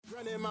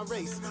Running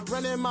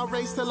my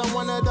race till I'm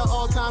one of the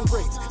all-time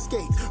greats.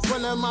 Skate,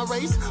 running my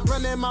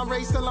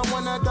race till I'm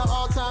one of the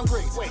all-time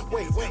greats. Wait,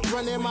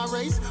 running my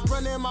race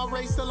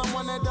till I'm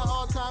one of the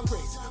all-time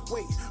greats.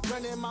 Wait,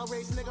 running my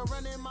race, nigga,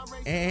 running my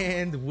race.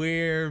 And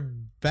we're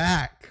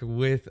back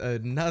with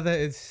another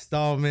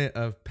installment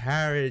of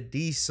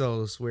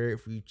Paradisos, where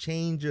if you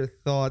change your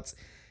thoughts,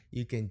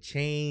 you can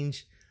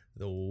change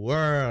the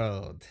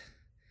world.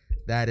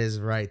 That is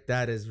right.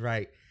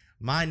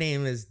 My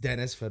name is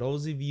Dennis. For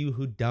those of you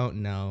who don't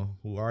know,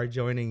 who are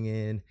joining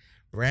in,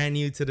 brand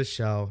new to the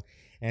show,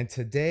 and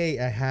today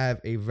I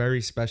have a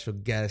very special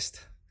guest,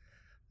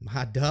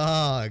 my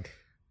dog,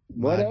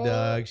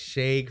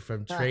 Shake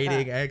from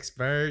Trading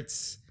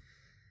Experts.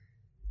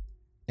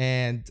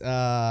 And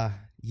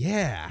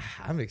yeah,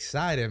 I'm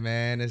excited,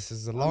 man. This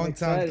is a long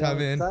time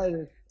coming.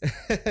 I'm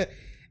excited.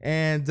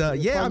 And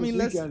yeah, I mean,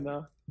 let's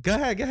go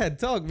ahead,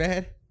 talk,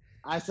 man.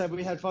 I said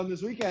we had fun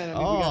this weekend. We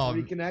got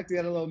to reconnect. We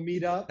had a little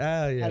meetup.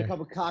 Oh, yeah. Had a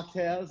couple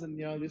cocktails, and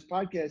this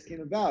podcast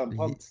came about. I'm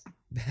pumped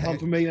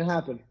for making it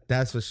happen.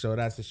 That's for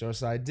sure.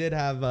 So I did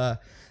have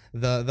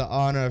the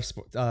honor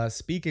of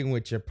speaking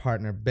with your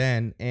partner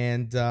Ben.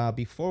 And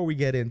before we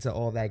get into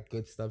all that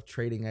good stuff,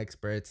 Trading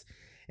Experts,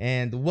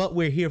 and what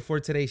we're here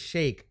for today,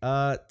 Shake,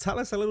 tell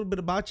us a little bit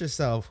about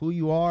yourself, who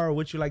you are,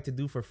 what you like to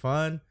do for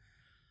fun.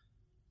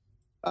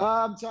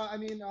 I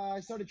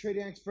started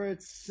Trading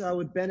Experts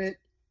with Bennett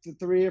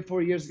 3 or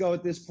 4 years ago.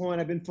 At this point,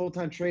 I've been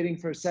full-time trading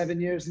for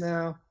 7 years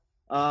now,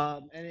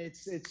 and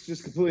it's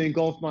just completely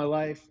engulfed my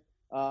life.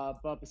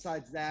 But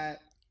besides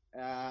that,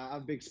 I'm a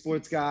big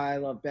sports guy. I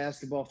love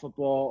basketball,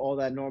 football, all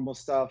that normal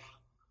stuff.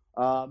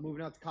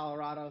 Moving out to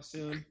Colorado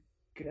soon.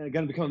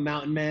 Gonna become a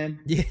mountain man.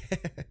 Yeah.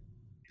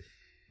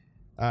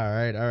 All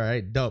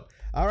right, dope.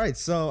 All right,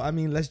 so I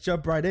mean, let's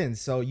jump right in.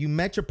 So you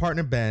met your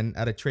partner Ben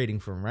at a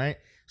trading firm, right?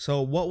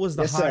 So what was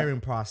the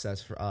hiring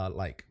process for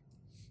like?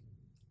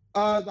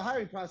 The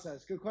hiring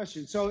process, good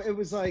question. So it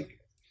was like,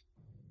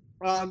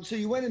 so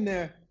you went in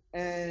there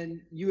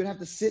and you would have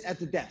to sit at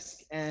the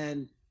desk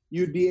and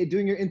you'd be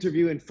doing your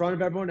interview in front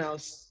of everyone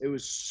else. It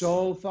was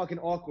so fucking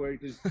awkward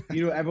because,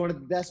 everyone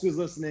at the desk was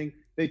listening.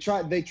 They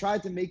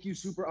tried to make you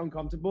super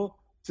uncomfortable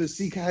to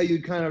see how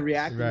you'd kind of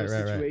react in those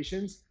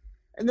situations.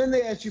 Right. And then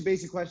they asked you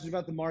basic questions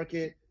about the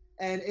market.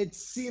 And it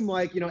seemed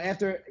like,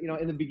 after,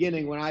 in the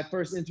beginning, when I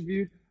first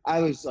interviewed, I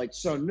was like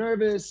so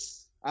nervous.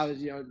 I was,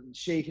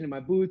 shaking in my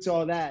boots,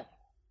 all that.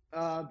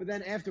 But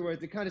then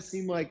afterwards, it kind of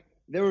seemed like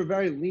they were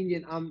very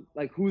lenient on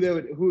like who they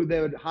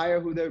would hire,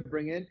 who they would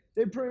bring in.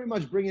 They'd pretty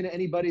much bring in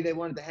anybody they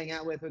wanted to hang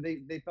out with, or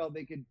they felt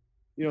they could,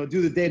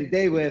 do the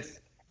day-to-day with.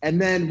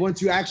 And then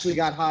once you actually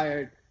got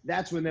hired,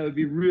 that's when they would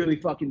be really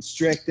fucking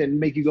strict and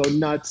make you go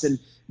nuts. And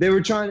they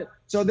were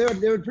so they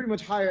would pretty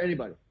much hire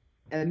anybody.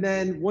 And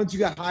then once you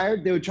got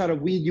hired, they would try to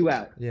weed you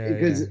out. Yeah.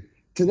 Because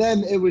to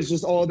them, it was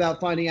just all about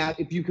finding out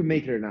if you could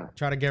make it or not.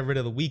 Try to get rid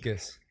of the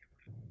weakest.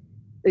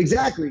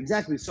 Exactly.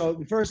 So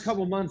the first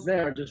couple months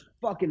there are just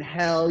fucking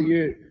hell.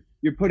 You're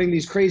putting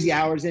these crazy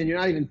hours in. You're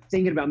not even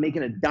thinking about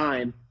making a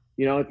dime.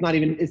 It's not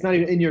even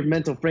in your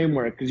mental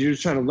framework because you're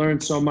just trying to learn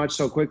so much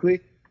so quickly.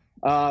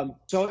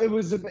 So it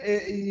was,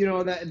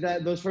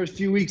 that those first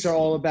few weeks are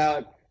all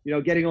about,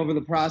 getting over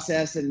the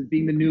process and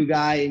being the new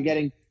guy and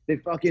getting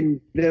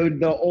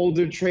the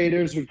older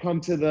traders would come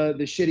to the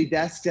shitty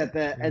desks at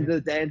the end of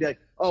the day and be like,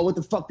 oh, what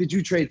the fuck did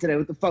you trade today?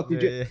 What the fuck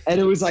did you? Yeah.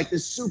 And it was like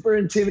this super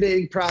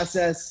intimidating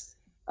process.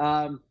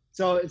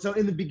 So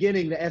in the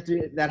beginning,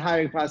 after that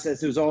hiring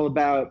process, it was all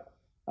about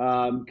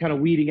kind of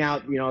weeding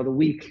out, the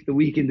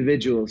weak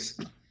individuals.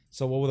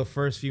 So what were the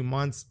first few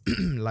months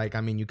like?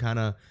 I mean, you kind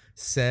of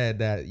said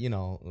that,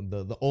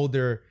 the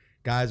older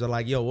guys are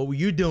like, yo, what were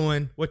you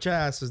doing? What your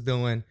ass was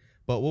doing?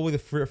 But what were the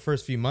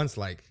first few months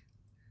like?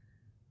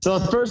 So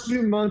the first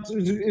few months,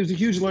 it was a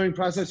huge learning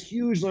process,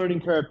 huge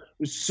learning curve. It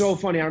was so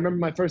funny. I remember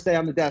my first day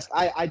on the desk.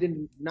 I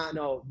did not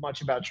know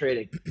much about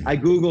trading. I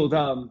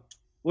Googled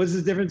what's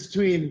the difference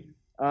between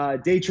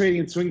day trading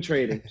and swing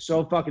trading.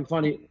 So fucking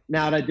funny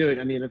now that I do it.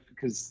 I mean,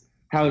 because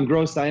how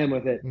engrossed I am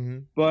with it. Mm-hmm.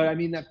 But I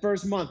mean, that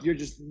first month, you're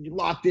just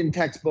locked in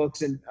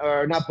textbooks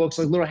or not books,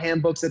 like little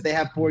handbooks that they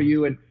have for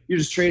you. And you're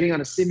just trading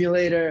on a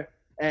simulator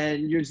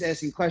and you're just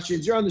asking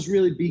questions. You're on this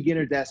really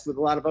beginner desk with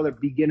a lot of other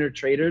beginner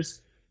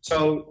traders.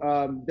 So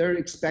they're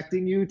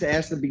expecting you to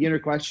ask the beginner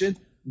question,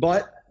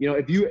 but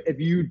if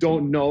you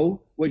don't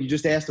know what you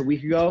just asked a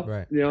week ago,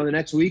 right. The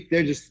next week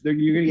you're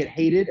gonna get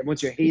hated, and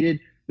once you're hated,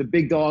 the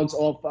big dogs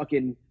all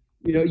fucking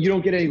you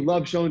don't get any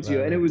love shown to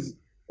you, and it was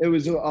there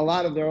were a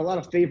lot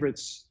of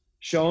favorites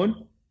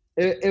shown.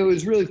 It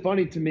was really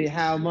funny to me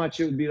how much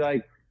it would be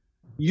like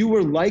you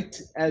were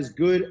liked as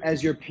good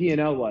as your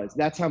P&L was.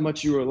 That's how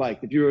much you were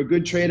liked. If you were a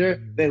good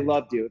trader, they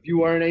loved you. If you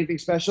weren't anything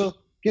special,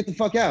 get the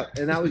fuck out.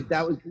 And that was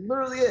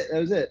literally it. That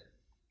was it.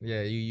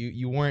 Yeah,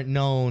 you weren't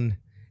known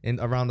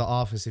around the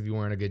office if you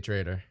weren't a good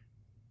trader.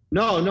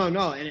 No.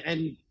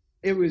 And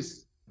it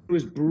was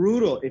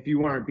brutal if you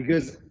weren't,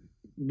 because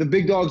the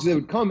big dogs, they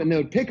would come and they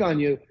would pick on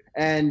you.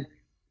 And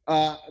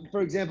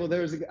For example,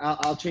 there was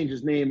I'll change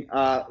his name.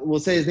 We'll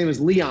say his name was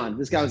Leon.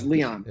 This guy was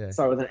Leon. Yeah.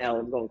 Start with an L.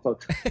 I'm going close.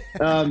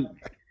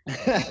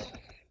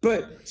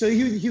 But so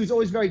he was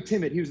always very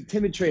timid. He was a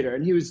timid trader,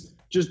 and he was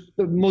just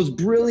the most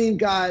brilliant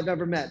guy I've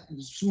ever met,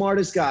 the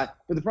smartest guy.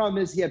 But the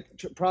problem is he had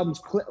problems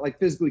like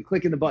physically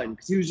clicking the button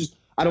because he was just,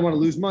 I don't want to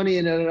lose money,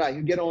 and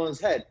he'd get all in his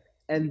head.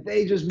 And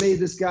they just made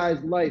this guy's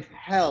life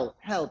hell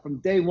from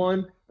day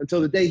one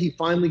until the day he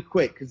finally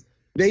quit, because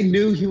they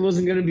knew he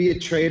wasn't going to be a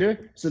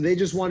trader, so they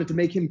just wanted to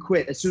make him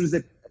quit as soon as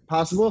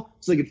possible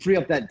so they could free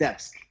up that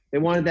desk. They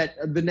wanted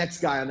the next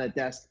guy on that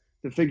desk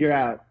to figure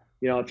out,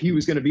 if he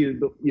was going to be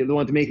the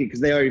one to make it, because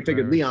they already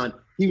figured Leon,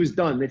 he was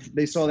done.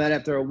 They saw that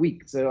after a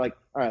week. So they're like,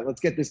 all right, let's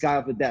get this guy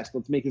off the desk.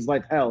 Let's make his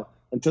life hell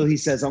until he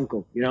says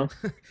uncle,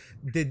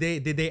 Did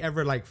they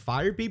ever like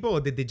fire people,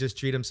 or did they just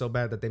treat him so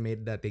bad that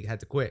they had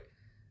to quit?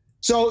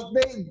 So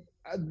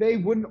they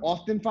wouldn't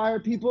often fire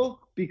people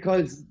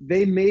because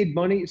they made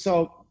money.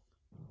 So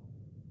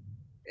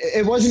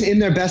it wasn't in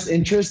their best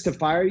interest to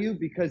fire you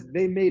because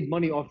they made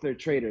money off their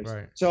traders.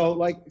 Right.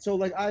 So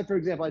I, for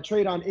example, I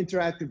trade on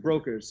Interactive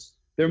Brokers.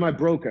 They're my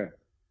broker.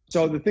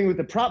 So the thing with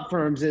the prop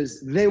firms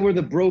is they were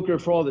the broker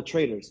for all the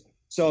traders.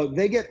 So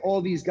they get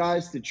all these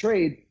guys to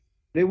trade.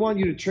 They want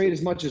you to trade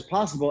as much as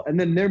possible, and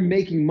then they're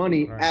making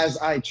money as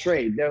I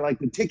trade. They're like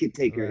the ticket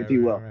taker, if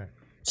you will. Right.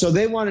 So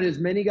they wanted as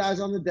many guys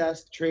on the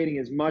desk trading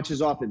as much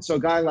as often. So a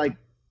guy like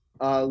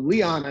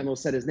Leon, I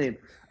almost said his name,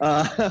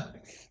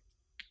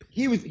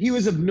 he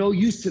was of no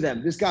use to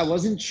them. This guy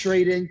wasn't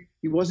trading.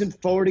 He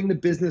wasn't forwarding the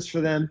business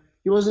for them.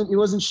 He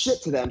wasn't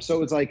shit to them. So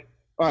it was like,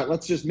 all right,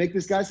 let's just make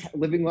this guy's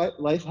living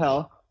life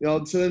hell.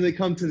 So then they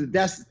come to the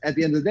desk at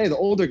the end of the day, the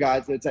older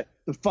guys, they'd say,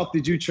 the fuck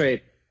did you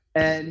trade?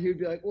 And he would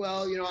be like,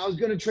 well, I was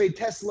going to trade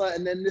Tesla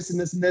and then this and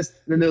this and this.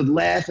 And then they would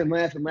laugh and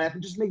laugh and laugh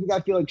and just make the guy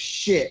feel like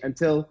shit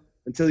until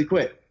he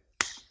quit.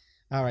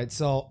 All right.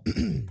 So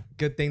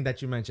good thing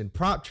that you mentioned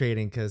prop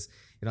trading, because,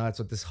 that's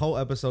what this whole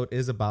episode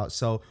is about.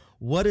 So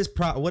what does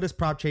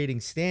prop trading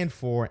stand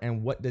for,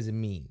 and what does it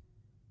mean?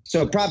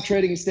 So prop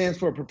trading stands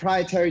for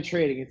proprietary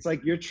trading. It's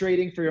like you're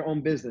trading for your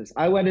own business.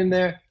 I went in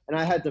there and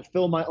I had to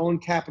fill my own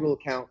capital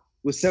account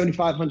with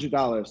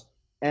 $7,500.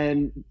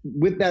 And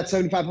with that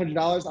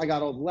 $7,500, I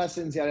got all the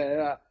lessons, yada, yada,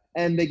 yada,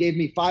 and they gave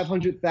me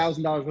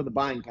 $500,000 worth of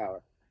buying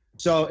power.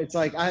 So it's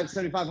like I have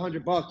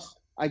 $7,500.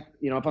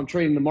 If I'm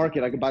trading the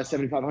market, I could buy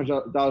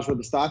 $7,500 worth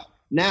of stock.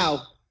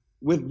 Now,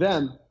 with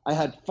them, I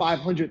had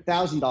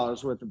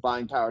 $500,000 worth of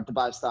buying power to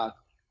buy stock.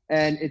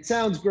 And it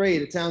sounds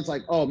great. It sounds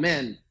like, oh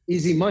man,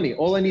 easy money.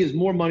 All I need is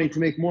more money to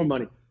make more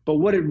money. But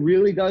what it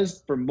really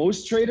does for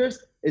most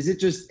traders is it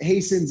just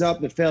hastens up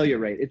the failure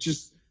rate. It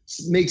just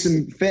makes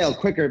them fail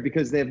quicker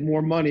because they have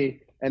more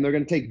money and they're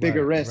going to take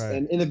bigger risks. Right.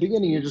 And in the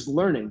beginning, you're just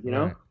learning,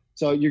 Right.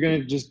 So you're going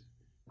to just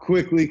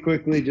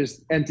quickly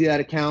just empty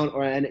that account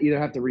and either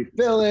have to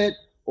refill it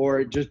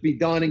or just be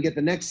done and get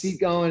the next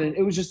seat going. And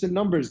it was just a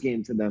numbers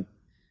game to them.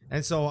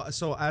 And so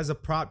as a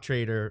prop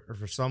trader, or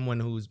for someone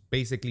who's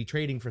basically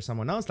trading for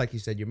someone else, like you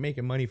said, you're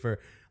making money for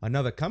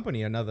another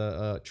company,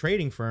 another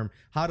trading firm.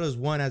 How does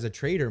one as a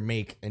trader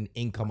make an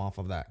income off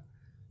of that?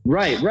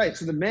 Right.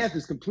 So the math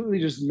is completely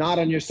just not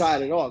on your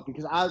side at all.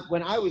 Because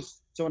when I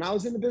was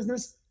in the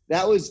business,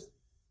 that was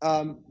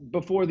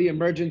before the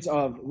emergence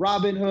of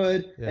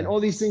Robinhood and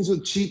all these things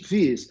with cheap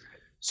fees.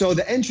 So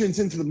the entrance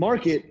into the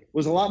market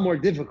was a lot more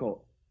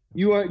difficult.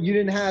 You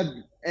didn't have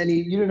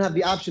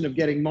the option of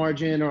getting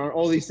margin or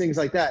all these things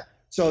like that.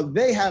 So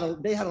they had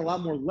a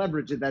lot more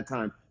leverage at that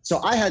time. So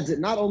I had to,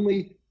 not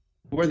only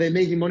were they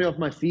making money off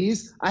my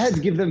fees, I had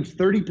to give them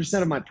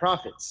 30% of my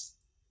profits.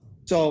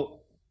 So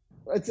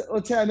let's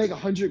say I make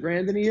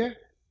 $100,000 in a year.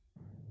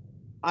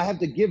 I have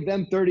to give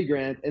them 30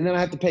 grand, and then I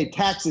have to pay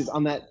taxes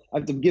on that. I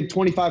have to give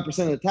 25%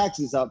 of the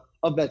taxes up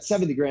of that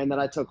 70 grand that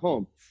I took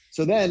home.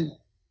 So then,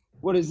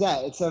 what is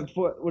that?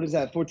 What is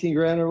that? 14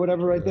 grand or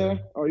whatever, right there,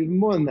 or even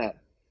more than that.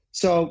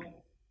 So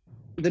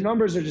the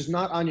numbers are just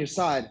not on your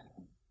side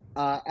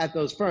at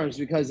those firms,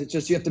 because it's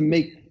just you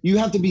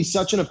have to be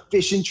such an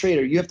efficient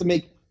trader. You have to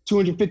make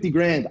 250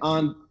 grand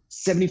on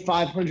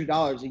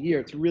 $7,500 a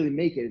year to really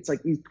make it. It's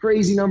like these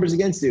crazy numbers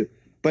against you,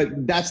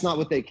 but that's not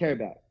what they care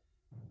about.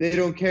 They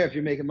don't care if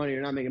you're making money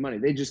or not making money.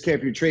 They just care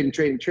if you're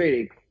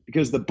trading,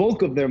 because the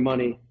bulk of their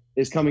money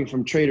is coming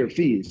from trader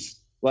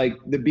fees, like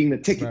being the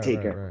ticket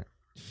taker. Right.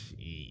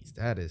 Jeez,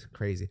 that is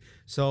crazy.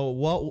 So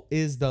what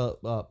is the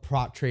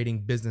prop trading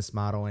business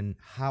model, and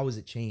how has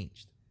it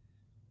changed?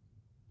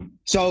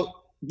 So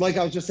like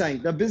I was just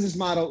saying, the business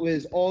model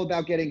is all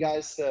about getting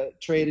guys to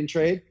trade,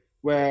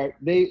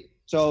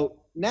 so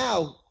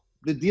now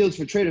the deals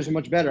for traders are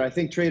much better. I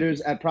think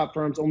traders at prop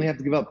firms only have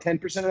to give up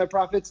 10% of their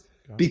profits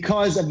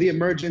because of the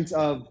emergence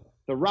of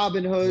the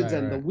Robinhoods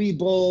and the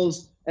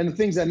Webull and the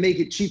things that make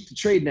it cheap to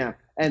trade now.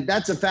 And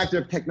that's a factor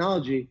of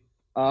technology.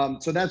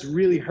 So that's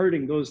really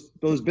hurting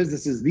those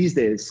businesses these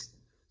days.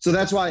 So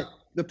that's why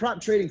the prop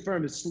trading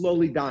firm is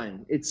slowly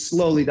dying. It's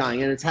slowly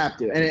dying, and it's have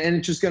to. And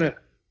it's just going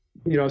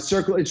to,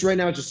 circle. It's right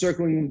now it's just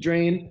circling the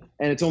drain,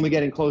 and it's only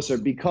getting closer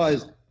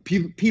because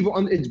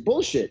people, it's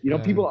bullshit. You know,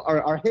 people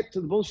are hip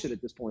to the bullshit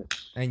at this point.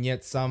 And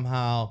yet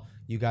somehow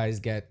you guys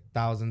get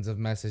thousands of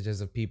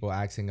messages of people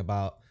asking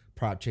about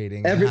prop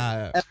trading every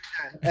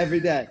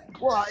day.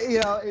 Well, you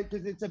know,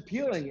 it's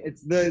appealing.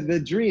 It's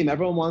the dream.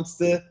 Everyone wants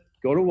to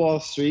go to Wall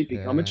Street,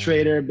 become a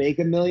trader, make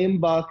 $1 million.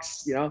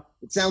 You know,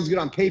 it sounds good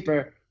on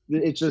paper.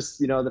 It's just,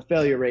 you know, the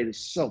failure rate is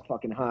so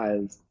fucking high.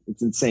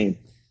 It's insane.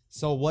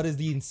 So what is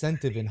the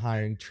incentive in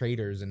hiring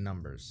traders and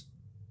numbers?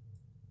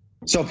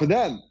 So for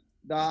them,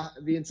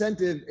 the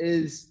incentive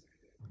is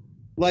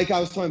like I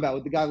was talking about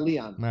with the guy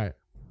Leon. Right.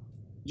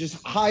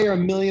 Just hire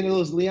 1 million of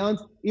those Leons,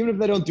 even if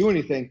they don't do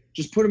anything.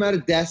 Just put them at a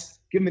desk,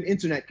 give them an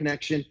internet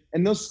connection,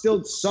 and they'll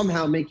still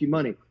somehow make you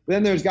money. But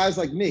then there's guys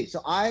like me.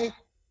 So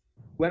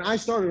when I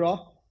started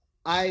off,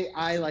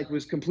 I like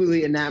was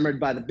completely enamored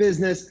by the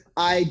business.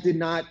 I did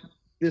not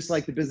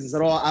dislike the business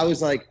at all. I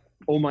was like,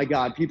 oh my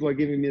God, people are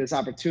giving me this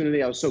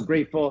opportunity. I was so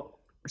grateful.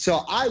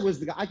 So I was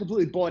the guy, I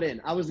completely bought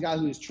in. I was the guy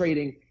who was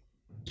trading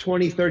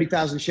 20,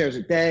 30,000 shares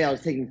a day. I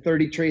was taking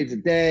 30 trades a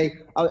day.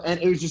 And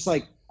it was just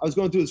like, I was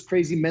going through this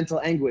crazy mental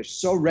anguish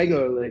so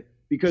regularly,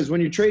 because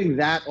when you're trading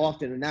that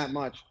often and that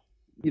much,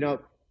 you know,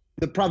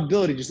 the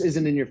probability just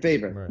isn't in your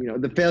favor. Right. You know,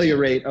 the failure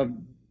rate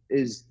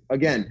is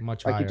again,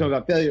 much like higher. you talk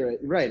about failure rate,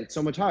 right? It's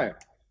so much higher.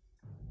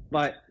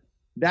 But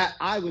that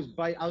I was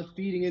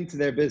feeding into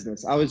their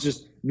business. I was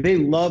just, they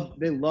loved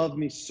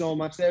me so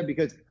much there,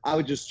 because I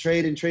would just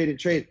trade and trade and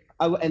trade.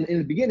 And in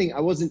the beginning,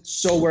 I wasn't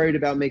so worried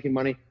about making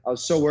money. I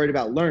was so worried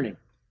about learning.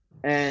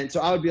 And so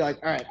I would be like,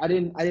 all right, I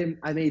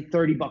made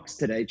 $30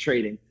 today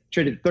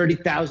traded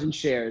 30,000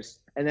 shares.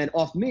 And then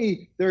off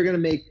me, they're going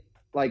to make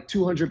like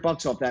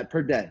 $200 off that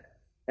per day.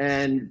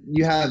 And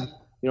you have,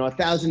 you know,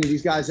 1,000 of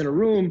these guys in a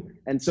room.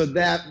 And so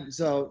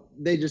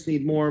they just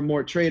need more and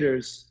more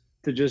traders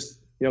to just,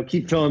 you know,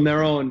 keep filling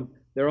their own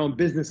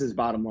businesses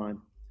bottom line.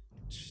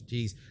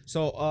 Jeez.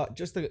 So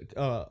just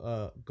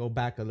to go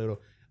back a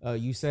little,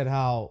 you said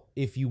how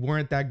if you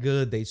weren't that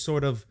good, they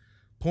sort of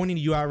pointed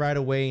you out right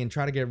away and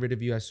try to get rid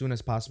of you as soon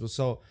as possible.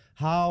 So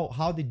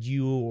how did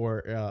you,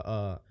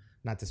 or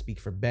not to speak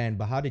for Ben,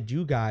 but how did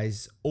you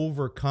guys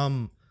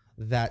overcome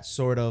that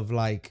sort of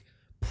like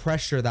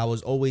pressure that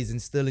was always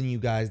instilling you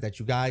guys that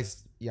you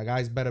guys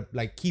better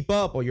like keep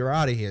up or you're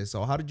out of here?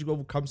 So how did you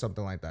overcome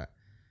something like that?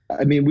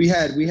 I mean, we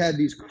had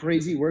these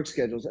crazy work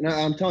schedules, and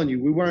I'm telling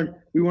you, we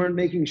weren't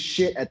making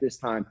shit at this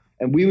time.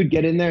 And we would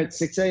get in there at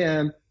 6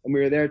 a.m. and we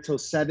were there till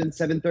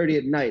 7:30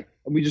 at night.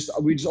 And we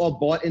just all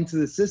bought into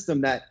the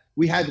system that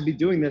we had to be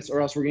doing this,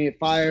 or else we're gonna get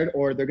fired,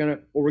 or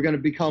we're gonna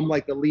become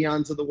like the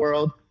Leons of the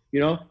world.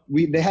 You know,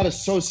 they had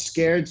us so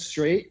scared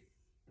straight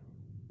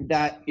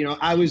that, you know,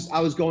 I was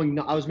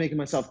making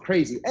myself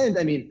crazy. And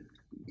I mean,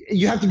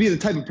 you have to be the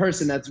type of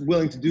person that's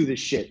willing to do this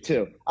shit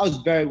too. I was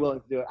very willing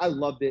to do it. I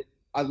loved it.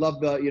 I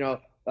love the, you know,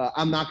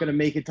 I'm not going to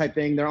make it type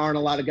thing. There aren't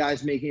a lot of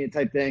guys making it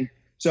type thing.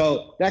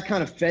 So that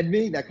kind of fed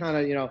me. That kind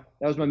of, you know,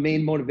 that was my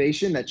main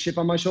motivation, that chip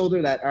on my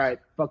shoulder, that, all right,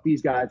 fuck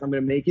these guys, I'm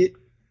going to make it.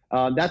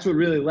 That's what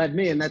really led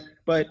me.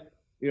 But,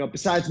 you know,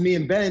 besides me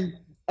and Ben,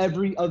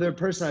 every other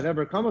person I've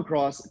ever come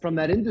across from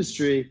that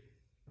industry,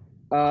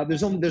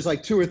 there's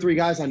like 2 or 3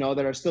 guys I know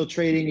that are still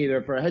trading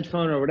either for a hedge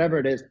fund or whatever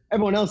it is.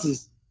 Everyone else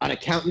is an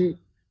accountant,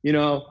 you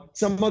know,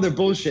 some other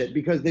bullshit,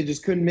 because they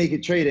just couldn't make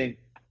it trading.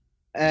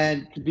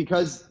 And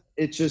because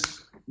it's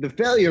just the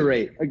failure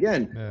rate,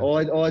 again, all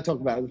I talk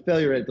about, the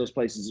failure rate at those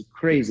places is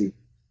crazy.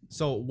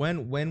 So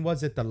when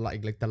was it the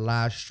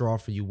last straw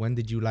for you? When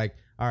did you like,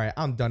 all right,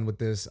 I'm done with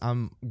this,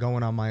 I'm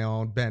going on my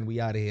own, Ben, we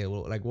out of here?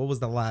 Like, what was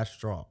the last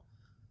straw?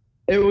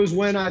 It was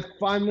when I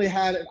finally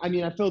had,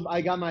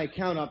 I got my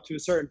account up to a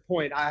certain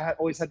point. I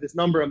always had this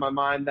number in my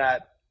mind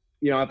that,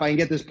 you know, if I can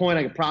get this point,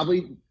 I could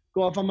probably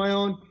go off on my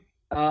own.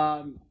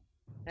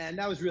 And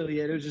that was really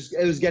it.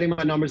 It was getting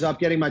my numbers up,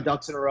 getting my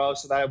ducks in a row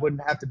so that I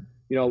wouldn't have to,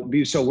 you know,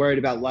 be so worried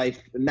about life.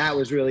 And that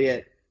was really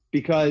it.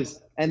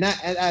 At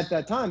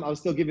that time, I was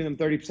still giving them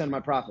 30% of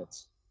my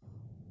profits,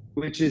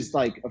 which is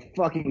like a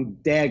fucking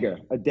dagger,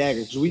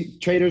 because we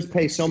traders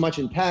pay so much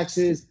in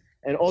taxes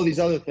and all these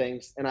other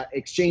things, and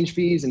exchange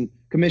fees and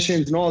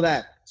commissions and all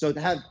that. So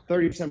to have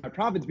 30% of my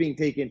profits being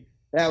taken,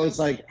 that was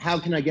like, how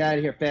can I get out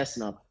of here fast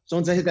enough? So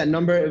once I hit that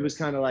number, it was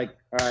kind of like,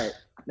 all right,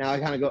 now I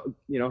kind of go,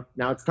 you know,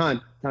 now it's time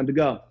to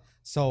go.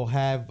 So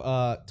have,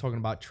 talking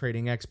about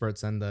trading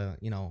experts and the,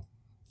 you know,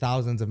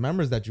 thousands of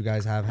members that you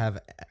guys have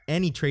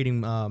any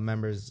trading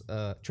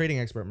trading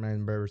expert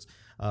members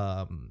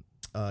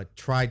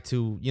tried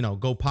to, you know,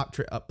 go prop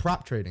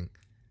trading?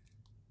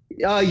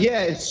 Yeah,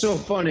 it's so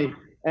funny.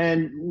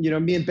 And, you know,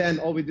 me and Ben,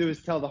 all we do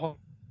is tell the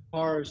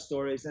horror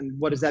stories. And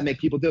what does that make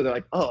people do? They're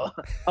like, oh,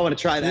 I want to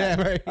try that.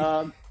 Yeah,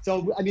 right.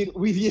 So, I mean,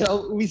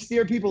 we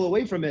steer people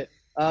away from it.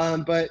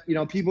 But, you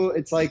know, people,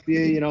 it's like the,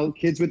 you know,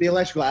 kids with the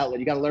electrical outlet.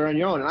 You got to learn on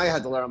your own. And I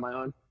had to learn on my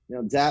own, you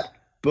know, that.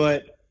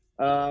 But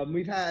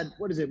we've had,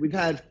 we've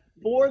had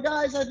 4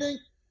 guys, I think.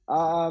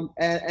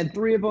 And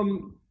 3 of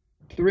them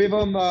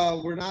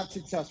were not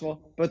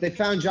successful, but they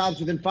found jobs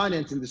within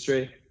finance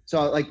industry.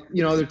 So, like,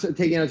 you know, they're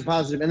taking it as a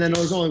positive. And then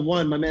there was only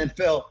one, my man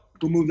Phil,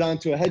 who moved on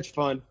to a hedge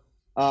fund.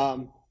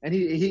 And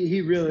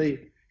he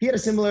he had a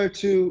similar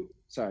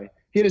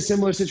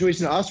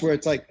situation to us where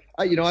it's like,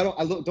 I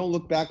don't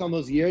look back on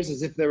those years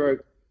as if they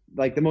were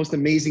like the most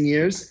amazing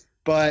years,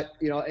 but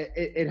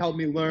it helped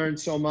me learn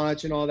so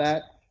much and all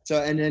that.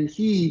 So, and then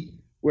he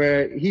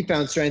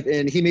found strength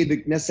and he made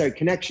the necessary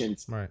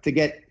connections to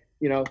get,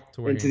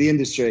 into the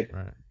industry.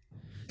 Right.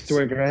 To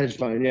work for a hedge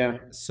fund. Yeah.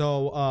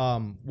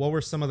 So, what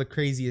were some of the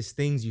craziest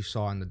things you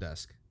saw on the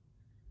desk?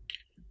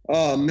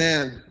 Oh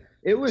man,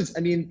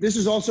 this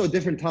was also a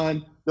different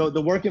time.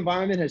 The work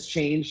environment has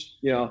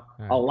changed, a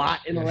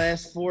lot in the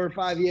last 4 or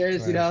 5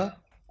 years,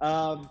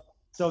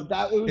 so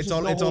that it was it's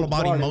all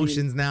about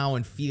emotions now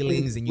and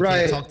feelings, and you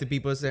can't talk to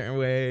people a certain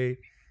way.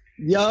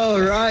 Yo,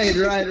 right.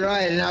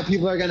 And now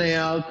people are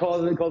gonna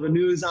call the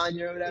news on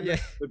you or whatever. Yeah.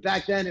 But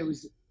back then it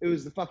was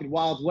the fucking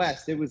Wild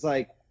West. It was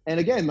like, and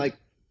again, like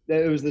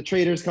it was the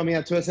traders coming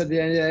up to us at the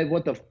end of the day.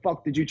 What the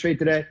fuck did you trade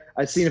today?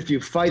 I've seen a few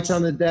fights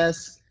on the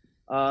desk.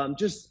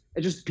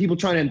 Just people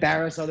trying to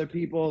embarrass other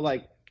people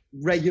like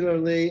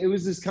regularly. It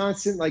was this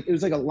constant, like it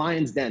was like a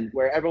lion's den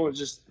where everyone was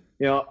just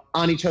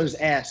on each other's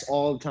ass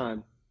all the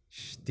time.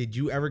 Did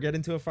you ever get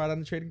into a fight on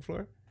the trading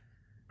floor?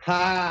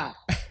 Yeah,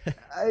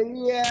 a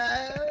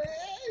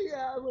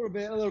little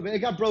bit. It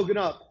got broken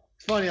up.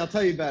 It's funny. I'll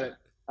tell you about it.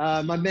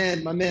 My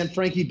man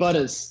Frankie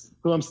Butters,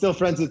 who I'm still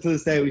friends with to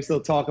this day. We still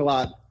talk a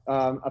lot,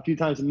 a few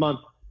times a month.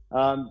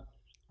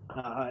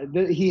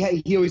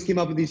 He always came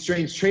up with these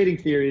strange trading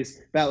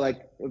theories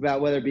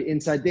about whether it be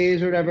inside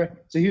days or whatever.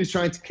 So he was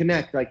trying to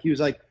connect. Like he was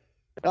like,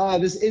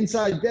 this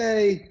inside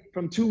day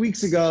from 2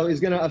 weeks ago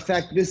is going to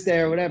affect this day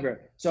or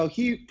whatever. So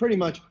he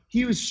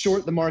was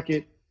short the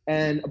market,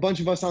 and a bunch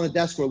of us on the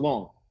desk were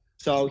long.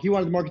 So he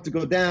wanted the market to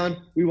go down.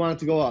 We wanted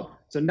to go up.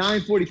 So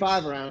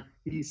 9:45 around,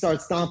 he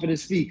starts stomping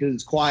his feet because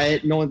it's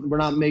quiet. We're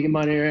not making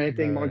money or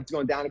anything. Right. Market's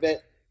going down a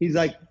bit. He's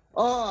like,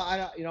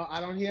 I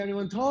don't hear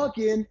anyone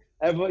talking.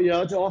 Everybody,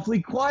 it's awfully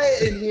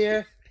quiet in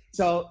here.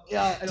 So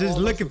just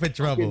looking for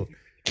trouble.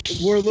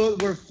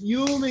 We're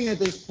fuming at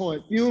this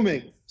point,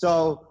 fuming.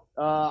 So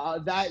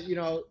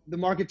the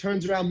market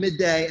turns around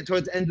midday, and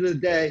towards the end of the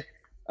day,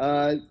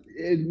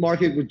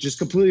 market would just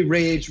completely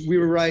rage. We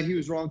were right, he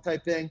was wrong,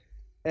 type thing.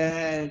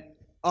 And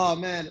oh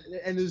man,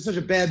 and it was such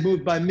a bad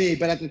move by me.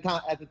 But at the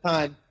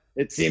time,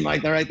 it seemed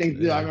like the right thing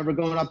to do. I remember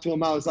going up to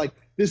him. I was like,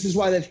 "This is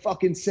why they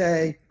fucking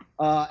say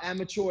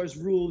amateurs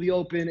rule the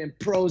open and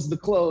pros the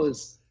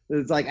close."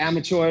 It's like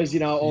amateurs,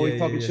 always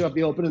talking shit up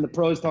the open, and the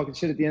pros talking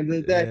shit at the end of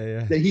the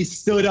day. That he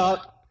stood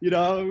up, we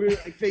were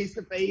like face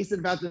to face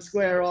and about to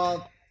square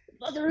off.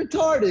 Fucking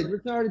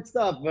retarded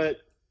stuff. But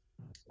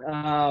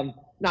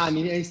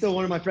he's still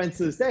one of my friends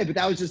to this day. But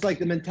that was just like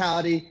the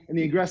mentality and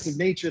the aggressive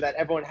nature that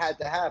everyone had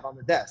to have on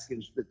the desk.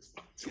 It's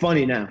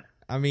funny now.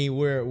 I mean,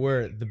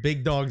 where the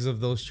big dogs of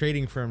those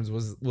trading firms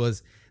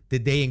was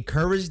did they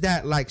encourage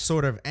that like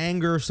sort of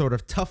anger, sort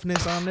of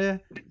toughness on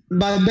there?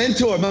 My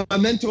mentor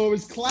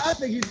was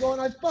clapping. He's going,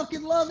 I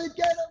fucking love it.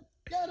 Get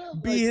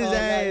him. Be his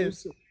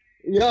ass.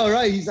 Yeah,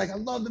 right. He's like, I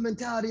love the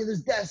mentality of this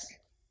desk.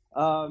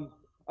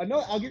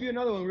 I'll give you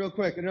another one real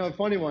quick. Another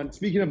funny one.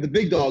 Speaking of the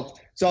big dogs.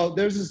 So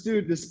there's this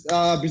dude, this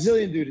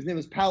Brazilian dude. His name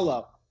is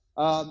Paulo.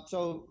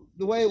 So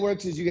the way it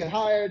works is you get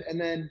hired, and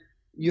then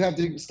you have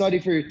to study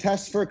for your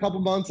tests for a couple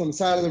months on the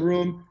side of the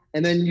room.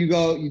 And then you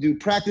do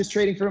practice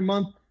trading for a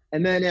month.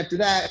 And then after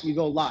that, you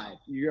go live.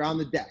 You're on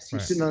the desk. You're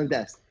sitting on the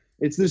desk.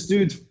 It's this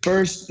dude's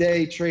first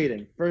day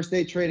trading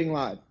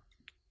live.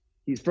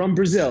 He's from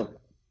Brazil.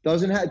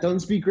 Doesn't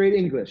speak great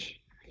English.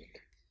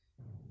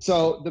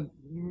 So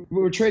we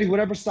were trading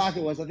whatever stock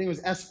it was. I think it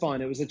was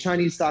S-Fun. It was a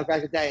Chinese stock back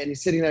in the day. And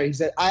he's sitting there. He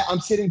said, I'm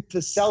sitting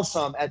to sell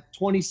some at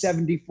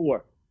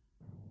 2074.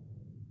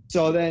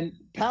 So then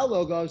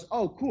Paulo goes,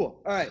 oh,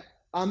 cool. All right.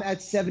 I'm at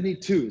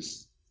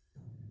 72s.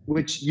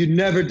 Which you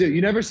never do.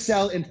 You never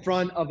sell in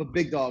front of a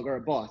big dog or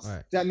a boss.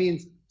 Right. That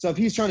means, so if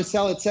he's trying to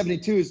sell at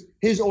 72s,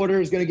 his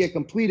order is going to get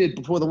completed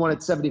before the one at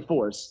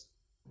 74s.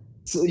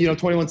 So,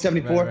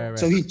 2174. Right.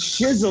 So he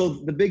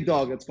chiseled the big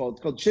dog. It's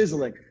called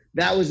chiseling.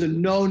 That was a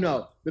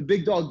no-no. The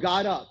big dog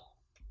got up.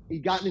 He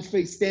got in his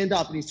face, stand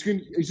up, and he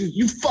screamed, he says,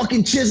 you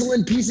fucking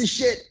chiseling piece of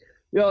shit.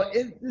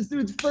 This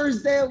dude's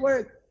first day at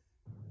work.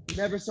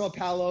 Never saw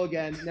Paulo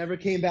again. Never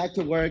came back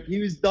to work. He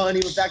was done.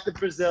 He went back to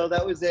Brazil.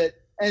 That was it.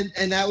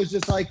 And that was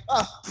just like,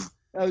 that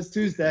was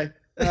Tuesday.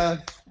 I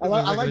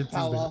like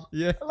Paulo.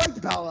 Yeah. I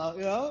like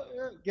Paulo,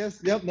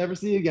 Guess, never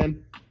see you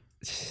again.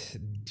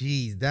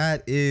 Jeez,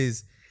 that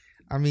is,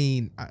 all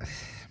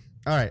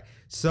right.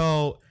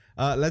 So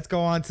let's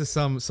go on to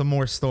some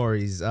more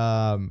stories.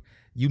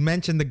 You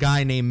mentioned the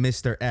guy named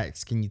Mr.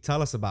 X. Can you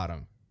tell us about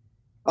him?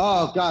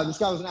 Oh, God, this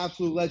guy was an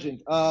absolute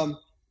legend.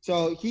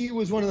 So he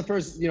was one of the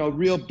first,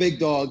 real big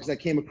dogs that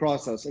came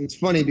across us. And it's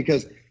funny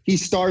because he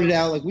started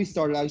out like we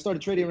started out. He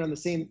started trading around the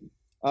same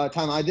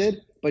time I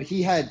did, but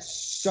he had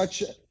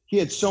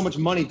so much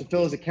money to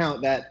fill his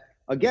account that,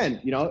 again,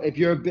 if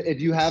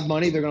you have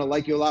money, they're going to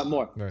like you a lot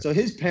more. Right. So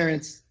his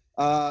parents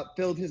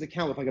filled his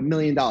account with like $1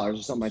 million or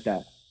something like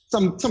that.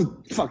 Some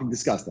fucking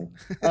disgusting.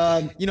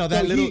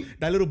 That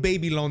little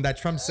baby loan that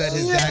Trump said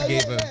his dad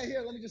gave him. Yeah,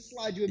 here, let me just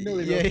slide you $1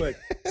 million real quick.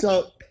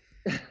 So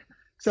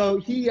So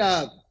he,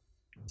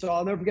 so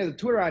I'll never forget the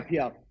Twitter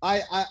IPO.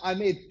 I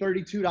made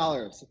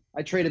 $32.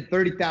 I traded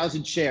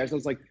 30,000 shares. I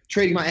was like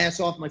trading my ass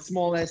off, my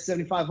small ass,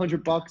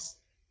 $7,500.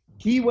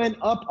 He went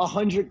up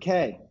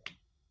 100K.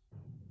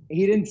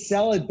 He didn't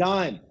sell a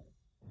dime,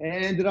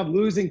 and ended up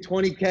losing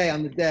 20K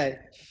on the day.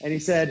 And he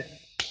said,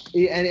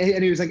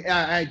 he was like,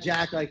 all right,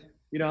 Jack, like,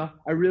 you know,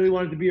 I really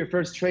wanted to be your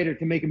first trader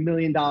to make $1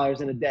 million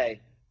in a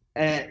day.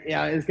 And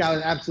yeah, this guy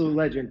was an absolute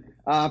legend.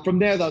 From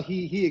there, though,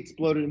 he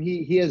exploded, and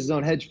he has his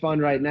own hedge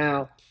fund right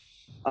now.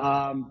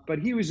 But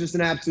he was just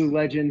an absolute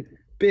legend,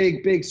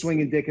 big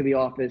swinging dick of the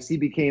office. He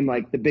became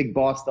like the big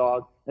boss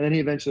dog, and then he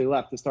eventually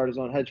left to start his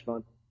own hedge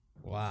fund.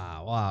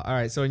 Wow. All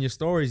right. So in your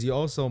stories, you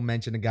also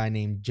mentioned a guy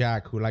named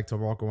Jack who liked to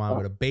walk around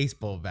with a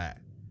baseball bat.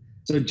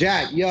 So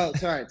Jack,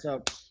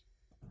 so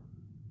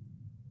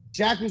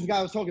Jack was the guy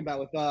I was talking about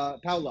with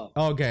Paolo.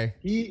 Oh, okay.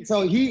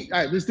 All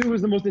right, this dude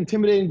was the most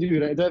intimidating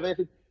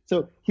dude.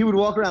 So he would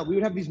walk around. We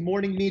would have these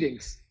morning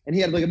meetings, and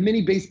he had like a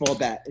mini baseball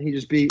bat, and he'd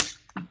just be.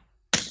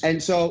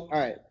 And so, all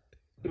right,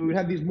 so we would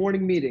have these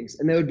morning meetings,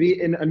 and they would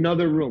be in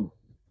another room.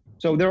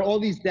 So there are all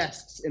these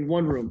desks in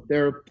one room.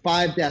 There are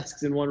 5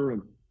 desks in one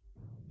room,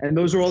 and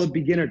those are all the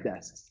beginner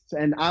desks.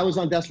 And I was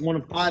on desk 1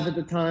 of 5 at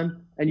the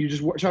time, and you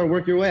just try to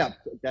work your way up.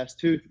 Desk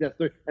 2, desk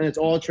 3, and it's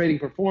all trading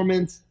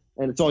performance,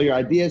 and it's all your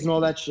ideas and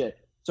all that shit.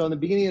 So in the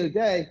beginning of the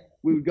day,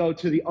 we would go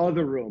to the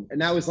other room,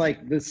 and that was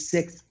like the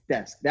 6th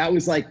desk. That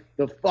was like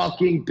the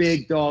fucking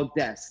big dog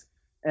desk.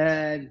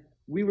 And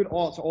we would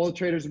all the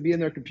traders would be in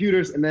their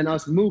computers, and then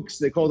us mooks,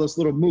 they called us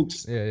little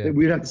mooks. Yeah.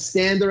 We'd have to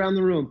stand around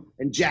the room,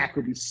 and Jack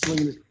would be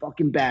swinging his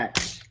fucking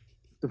bat.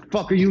 The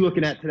fuck are you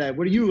looking at today?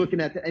 What are you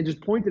looking at? And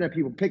just pointing at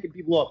people, picking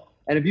people up.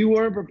 And if you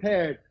weren't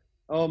prepared,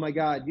 oh my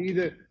God,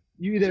 you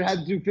either had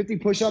to do 50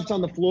 push-ups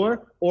on the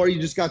floor, or you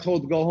just got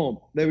told to go home.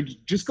 They would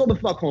just go the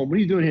fuck home. What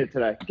are you doing here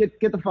today? Get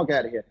the fuck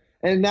out of here.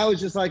 And that was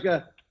just like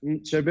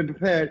should have been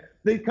prepared.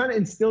 They kind of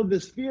instilled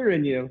this fear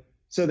in you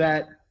so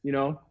that, you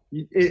know,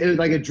 it was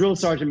like a drill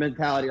sergeant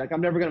mentality. Like,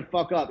 I'm never going to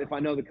fuck up if I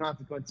know the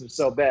consequences are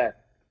so bad.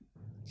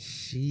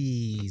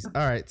 Jeez.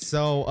 All right.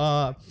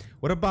 So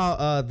what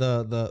about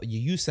the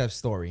Yusef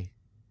story?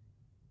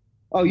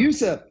 Oh,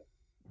 Yusef.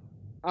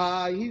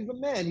 He's the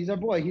man. He's our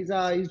boy. He's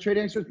a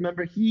trading experts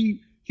member. He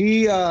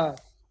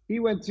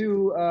went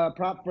to a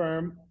prop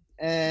firm,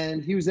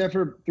 and he was there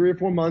for 3 or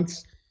 4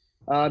 months.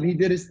 He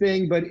did his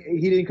thing, but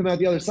he didn't come out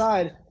the other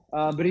side.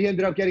 But he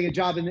ended up getting a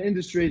job in the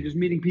industry, just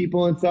meeting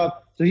people and stuff.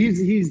 So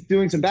he's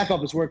doing some back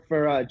office work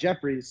for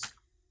Jeffries.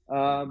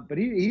 But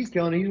he's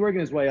killing it. He's working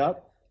his way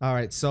up. All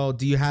right. So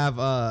do you have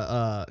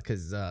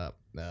because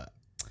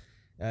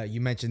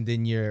you mentioned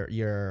in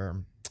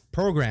your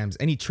programs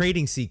any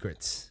trading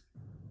secrets?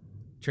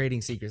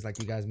 Trading secrets like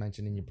you guys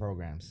mentioned in your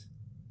programs.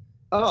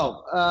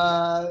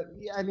 Oh,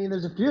 yeah, I mean,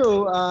 there's a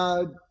few.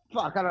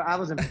 Fuck, I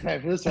wasn't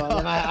prepared for this one.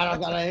 And I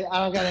don't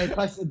got any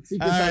questions.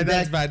 All right,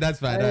 that's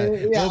fine. All right.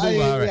 We'll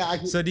move on.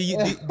 Right. So do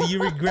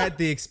you regret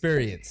the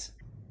experience?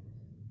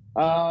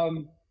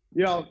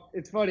 You know,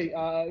 it's funny.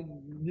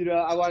 You know,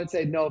 I want to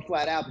say no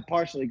flat out, but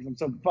partially because I'm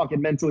so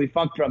fucking mentally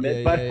fucked from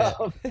it.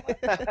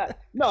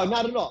 No,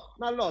 not at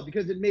all,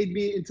 because it made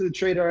me into the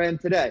trader I am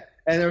today.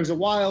 And there was a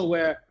while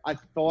where I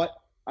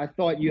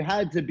thought you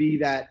had to be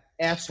that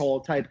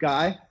asshole type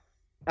guy.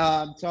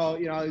 So,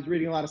 you know, I was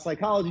reading a lot of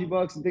psychology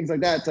books and things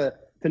like that to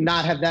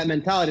not have that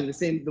mentality,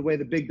 the way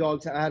the big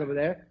dogs had over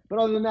there. But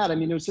other than that, I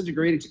mean, it was such a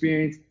great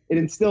experience. It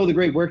instilled a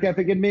great work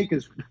ethic in me,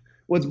 because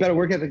what's better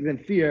work ethic than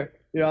fear?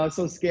 You know, I was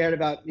so scared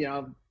about, you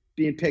know,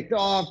 being picked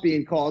off,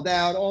 being called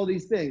out, all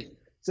these things.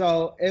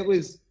 So it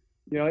was,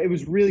 you know, it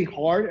was really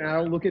hard. And I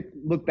don't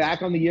look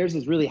back on the years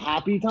as really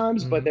happy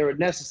times, but they were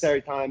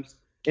necessary times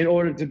in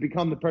order to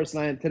become the person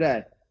I am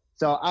today.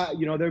 So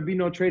you know, there'd be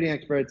no trading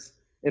experts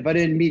if I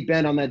didn't meet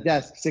Ben on that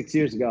desk 6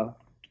 years ago.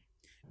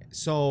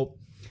 So,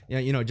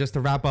 you know, just to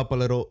wrap up a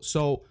little.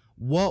 So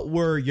what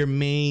were your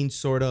main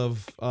sort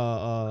of,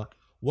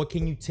 what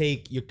can you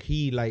take your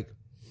key, like,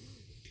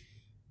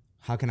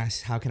 how can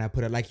I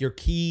put it? Like your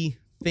key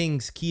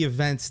things, key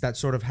events that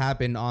sort of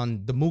happen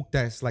on the Mook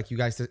desk, like you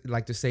guys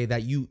like to say,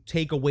 that you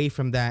take away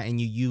from that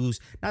and you use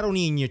not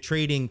only in your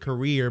trading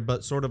career,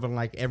 but sort of in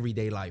like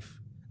everyday life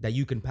that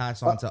you can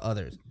pass on to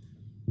others.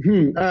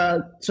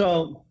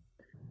 So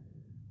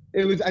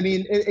it was, I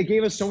mean, it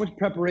gave us so much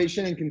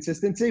preparation and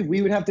consistency.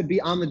 We would have to be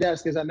on the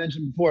desk, as I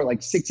mentioned before,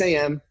 like 6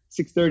 a.m.,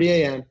 6:30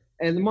 a.m.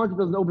 And the market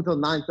doesn't open until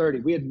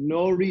 9:30. We had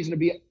no reason to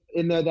be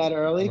in there that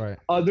early, right,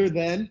 other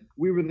than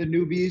we were the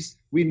newbies.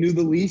 We knew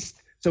the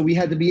least. So we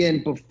had to be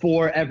in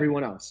before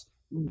everyone else.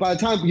 By the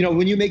time, you know,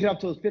 when you make it up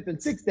to those 5th and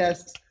 6th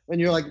desks, when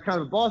you're like kind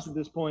of a boss at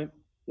this point,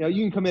 you know,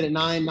 you can come in at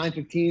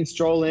 9:15,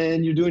 stroll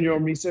in, you're doing your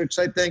own research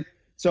type thing.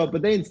 So,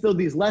 but they instilled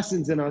these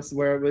lessons in us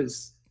where it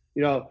was,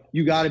 you know,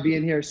 you got to be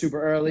in here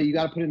super early. You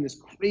got to put in this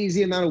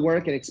crazy amount of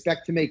work and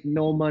expect to make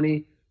no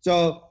money.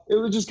 So it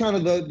was just kind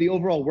of the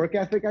overall work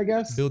ethic, I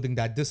guess. Building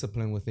that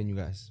discipline within you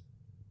guys.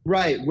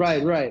 Right.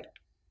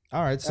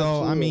 All right.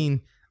 So,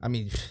 absolutely. I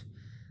mean,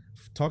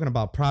 talking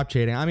about prop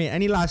trading, I mean,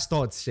 any last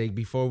thoughts, Shake,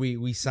 before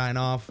we sign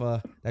off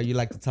that you'd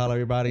like to tell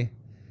everybody?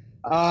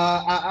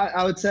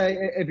 I would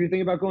say if you're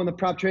thinking about going the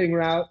prop trading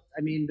route,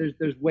 I mean,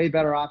 there's way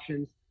better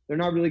options. They're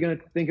not really going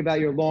to think about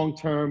your long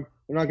term.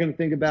 They're not going to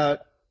think about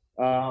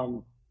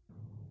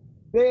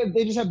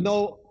they just have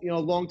no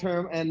long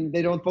term, and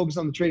they don't focus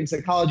on the trading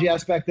psychology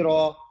aspect at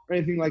all or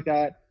anything like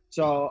that.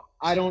 So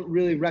I don't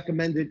really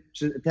recommend it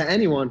to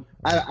anyone.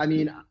 I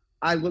mean,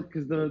 I look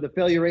because the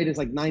failure rate is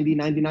like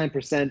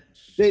 99%.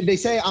 They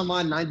say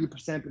online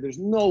 90%, but there's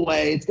no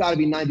way it's got to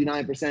be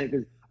 99%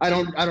 because I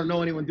don't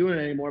know anyone doing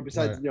it anymore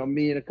besides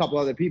me and a couple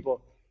other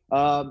people.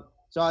 So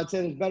I'd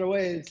say there's better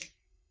ways,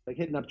 like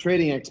hitting up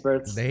trading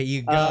experts. There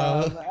you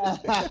go.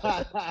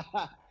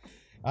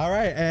 All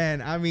right,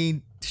 and I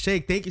mean,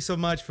 Shake, thank you so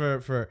much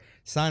for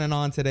signing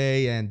on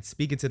today and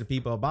speaking to the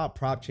people about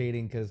prop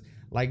trading because,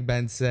 like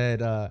Ben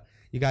said,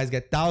 you guys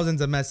get thousands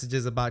of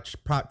messages about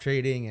prop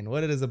trading and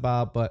what it is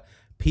about, but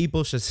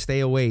people should stay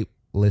away.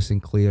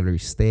 Listen clearly,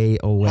 stay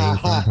away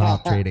from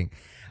prop trading.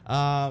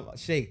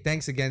 Shake,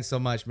 thanks again so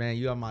much, man.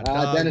 You are my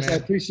dog, Dennis, man. I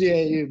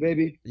appreciate you,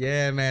 baby.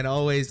 Yeah, man,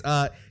 always.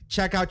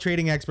 Check out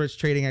Trading Experts,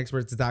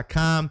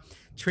 tradingexperts.com.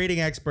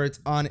 Trading Experts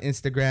on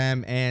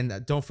Instagram,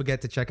 and don't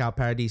forget to check out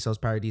Paradisos,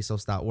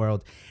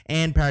 paradisos.world,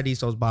 and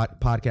Paradisos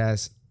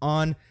podcast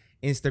on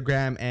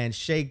Instagram. And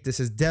Shake, this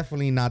is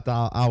definitely not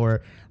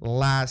our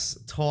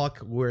last talk.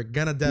 We're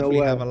gonna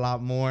definitely have a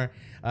lot more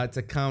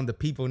to come. The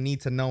people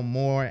need to know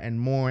more and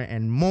more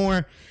and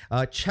more.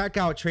 Check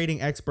out Trading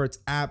Experts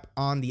app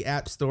on the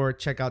App Store.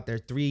 Check out their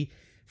 3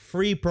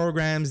 free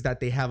programs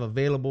that they have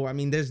available. I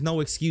mean, there's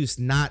no excuse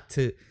not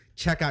to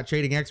check out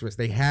Trading Experts.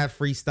 They have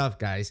free stuff,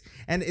 guys.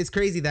 And it's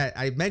crazy that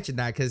I mentioned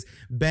that because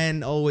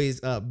Ben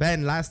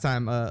last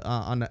time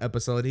on the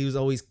episode, he was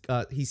always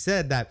he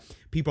said that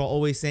people are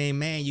always saying,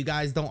 man, you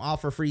guys don't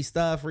offer free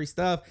stuff.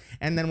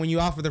 And then when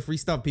you offer the free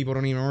stuff, people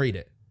don't even read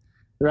it.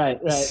 Right.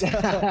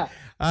 All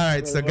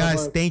right. So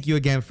guys, thank you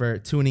again for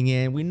tuning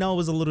in. We know it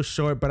was a little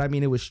short, but I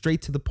mean, it was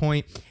straight to the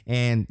point.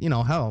 And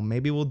hell,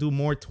 maybe we'll do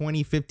more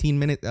 20,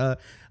 15-minute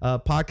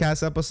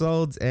podcast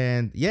episodes.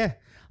 And yeah,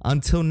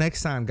 until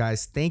next time,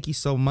 guys, thank you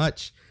so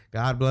much.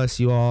 God bless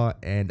you all,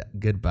 and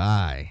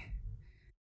goodbye.